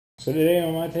So today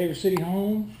on my Tabor City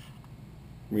home,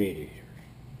 Radiator.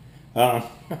 Uh,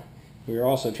 we were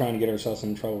also trying to get ourselves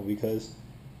in trouble because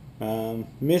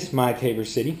Miss My Tabor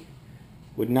City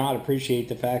would not appreciate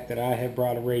the fact that I have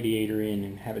brought a radiator in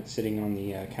and have it sitting on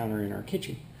the counter in our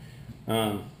kitchen.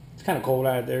 It's kind of cold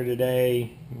out there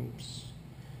today.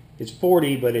 It's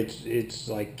 40, but it's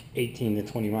like 18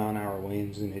 to 20 mile an hour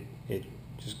winds, and it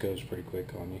just goes pretty quick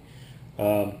on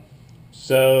you.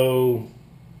 So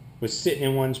was sitting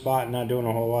in one spot and not doing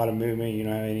a whole lot of movement. You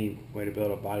don't have any way to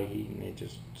build up body heat, and it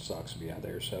just sucks to be out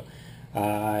there. So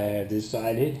I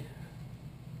decided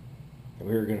that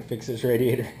we were going to fix this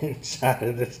radiator inside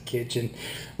of this kitchen.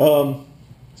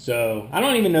 So I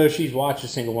don't even know if she's watched a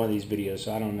single one of these videos,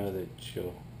 so I don't know that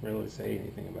she'll really say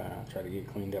anything about it. I'll try to get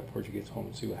it cleaned up before she gets home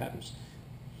and see what happens.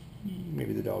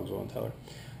 Maybe the dogs won't tell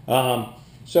her.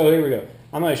 So here we go.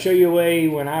 I'm going to show you a way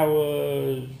when I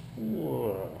was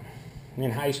in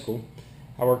high school.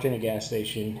 I worked in a gas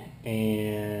station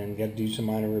and got to do some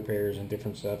minor repairs and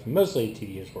different stuff, mostly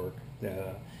tedious work,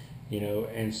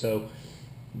 and so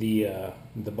the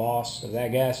boss of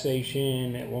that gas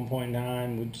station at one point in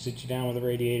time would sit you down with a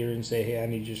radiator and say, hey, I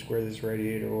need you to square this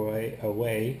radiator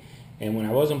away. And when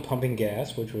I wasn't pumping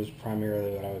gas, which was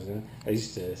primarily what I was doing, I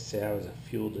used to say I was a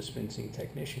fuel dispensing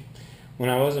technician. When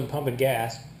I wasn't pumping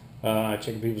gas,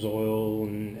 checking people's oil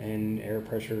and air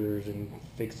pressures and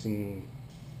fixing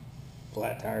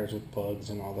flat tires with plugs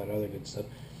and all that other good stuff,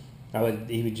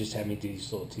 he would just have me do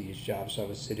these little tedious jobs. So I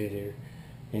would sit in there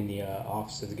in the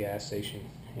office of the gas station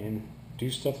and do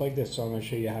stuff like this. So I'm going to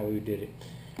show you how we did it.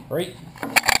 All right.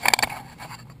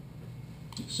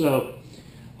 So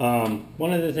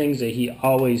one of the things that he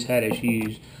always had us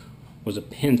use was a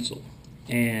pencil.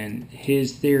 And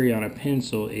his theory on a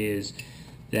pencil is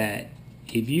that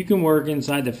if you can work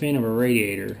inside the fin of a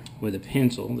radiator with a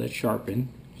pencil that's sharpened,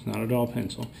 it's not a dull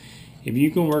pencil, if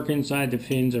you can work inside the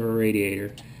fins of a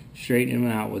radiator, straighten them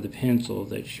out with a pencil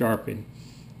that's sharpened,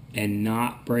 and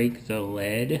not break the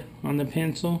lead on the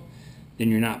pencil, then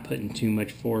you're not putting too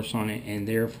much force on it, and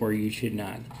therefore you should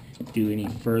not do any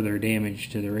further damage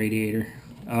to the radiator.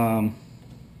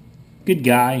 Good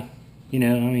guy,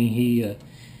 he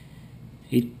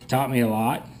taught me a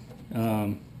lot.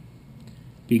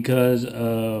 Because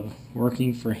of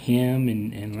working for him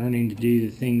and learning to do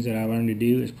the things that I learned to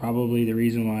do is probably the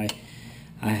reason why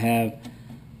I have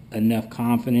enough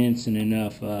confidence and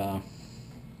enough, I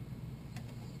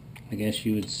guess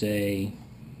you would say,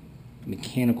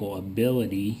 mechanical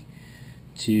ability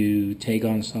to take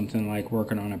on something like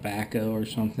working on a backhoe or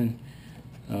something.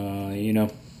 You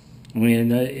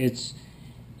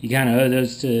kind of owe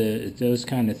those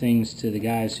kind of things to the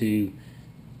guys who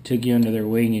took you under their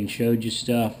wing and showed you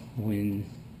stuff when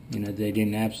they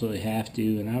didn't absolutely have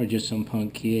to. And I was just some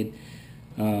punk kid.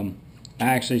 I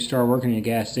actually started working at a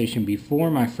gas station before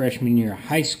my freshman year of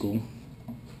high school,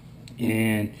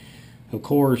 and of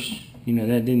course,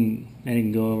 that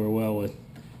didn't go over well with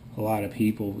a lot of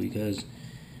people because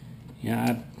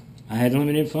I had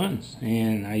limited funds,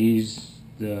 and I used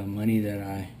the money that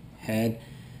I had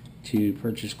to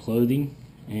purchase clothing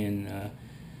and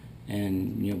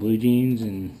blue jeans,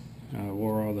 and I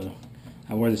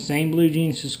wore the same blue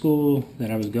jeans to school that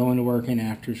I was going to work in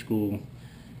after school,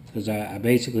 because I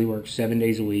basically worked 7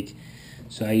 days a week.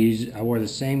 So I wore the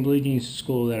same blue jeans to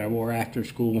school that I wore after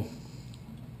school,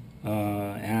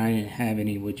 and I didn't have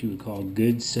any what you would call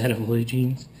good set of blue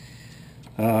jeans.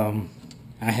 I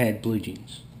had blue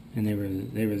jeans, and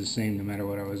they were the same no matter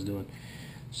what I was doing.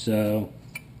 So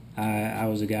I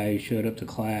was a guy who showed up to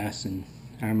class, and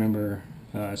I remember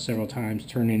several times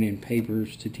turning in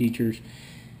papers to teachers,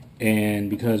 and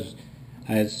because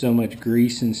I had so much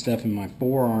grease and stuff in my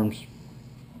forearms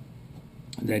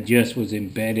that just was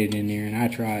embedded in there, and I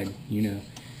tried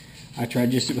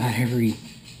just about every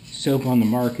soap on the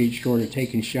market short of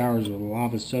taking showers with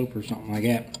lava soap or something like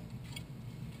that,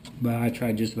 but I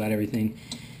tried just about everything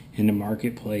in the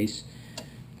marketplace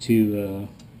to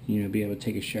be able to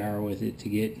take a shower with it to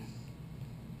get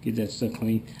that stuff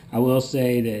clean. I will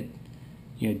say that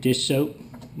dish soap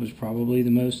was probably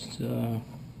the most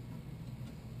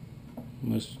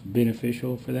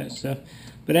beneficial for that stuff.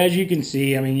 But as you can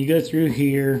see, you go through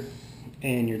here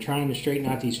and you're trying to straighten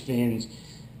out these fins.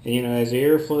 And, as the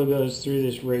airflow goes through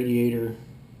this radiator,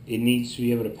 it needs to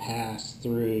be able to pass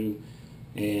through,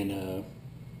 and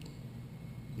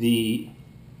the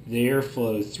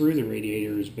airflow through the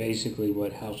radiator is basically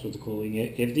what helps with the cooling.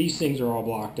 If these things are all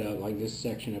blocked up, like this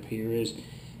section up here is,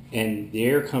 and the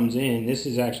air comes in, this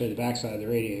is actually the backside of the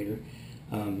radiator.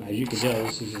 As you can tell,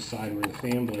 this is the side where the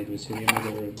fan blade was hitting. I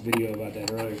did a video about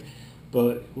that earlier.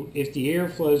 But if the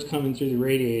airflow is coming through the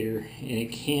radiator and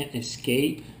it can't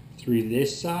escape through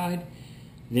this side,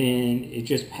 then it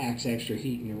just packs extra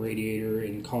heat in the radiator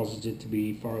and causes it to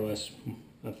be far less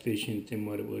efficient than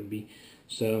what it would be.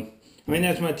 So, I mean,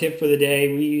 that's my tip for the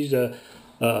day. We use a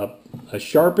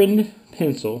sharpened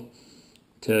pencil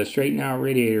to straighten out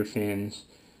radiator fins,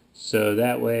 so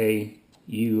that way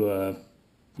you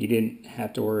didn't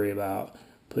have to worry about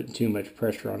putting too much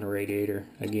pressure on the radiator.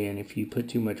 Again, if you put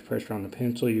too much pressure on the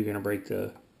pencil, you're going to break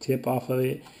the tip off of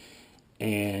it.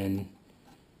 And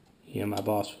you know, my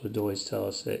boss would always tell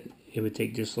us that it would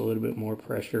take just a little bit more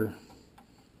pressure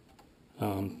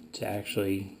to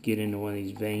actually get into one of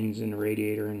these veins in the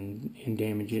radiator and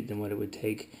damage it than what it would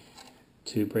take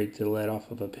to break the lead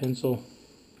off of a pencil.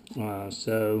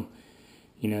 So,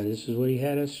 you know, this is what he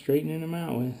had us straightening them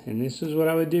out with. And this is what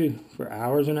I would do for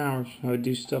hours and hours. I would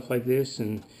do stuff like this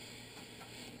and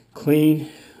clean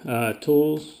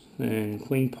tools and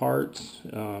clean parts,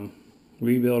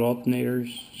 rebuild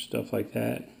alternators, stuff like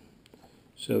that.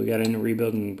 So we got into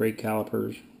rebuilding brake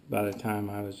calipers by the time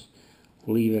I was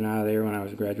leaving out of there when I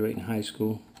was graduating high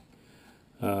school.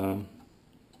 But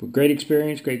great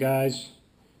experience, great guys.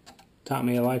 Taught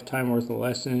me a lifetime worth of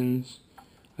lessons.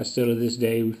 I still to this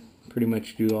day pretty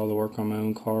much do all the work on my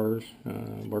own cars,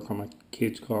 work on my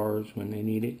kids' cars when they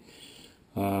need it.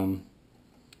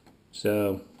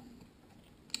 So,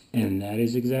 and that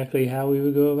is exactly how we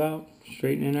would go about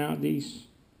straightening out these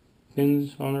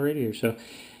pins on the radiator. So,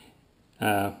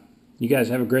 you guys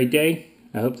have a great day.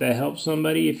 I hope that helps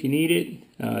somebody if you need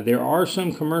it. There are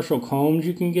some commercial combs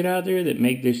you can get out there that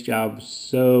make this job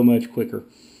so much quicker.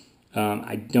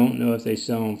 I don't know if they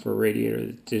sell them for a radiator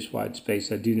that's this wide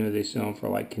space. I do know they sell them for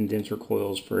like condenser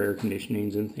coils for air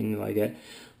conditionings and things like that.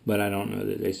 But I don't know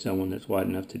that they sell one that's wide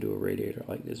enough to do a radiator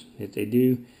like this. If they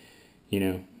do, you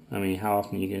know, I mean, how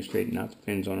often are you going to straighten out the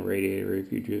pins on a radiator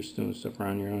if you're just doing stuff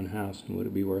around your own house, and would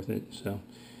it be worth it? So,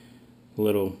 a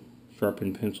little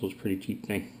sharpened pencil is a pretty cheap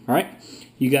thing. All right,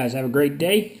 you guys have a great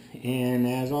day, and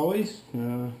as always,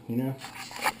 you know,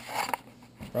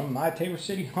 from my Tabor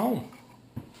City home,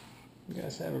 you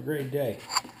guys have a great day.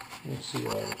 We'll see you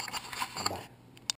later. Bye.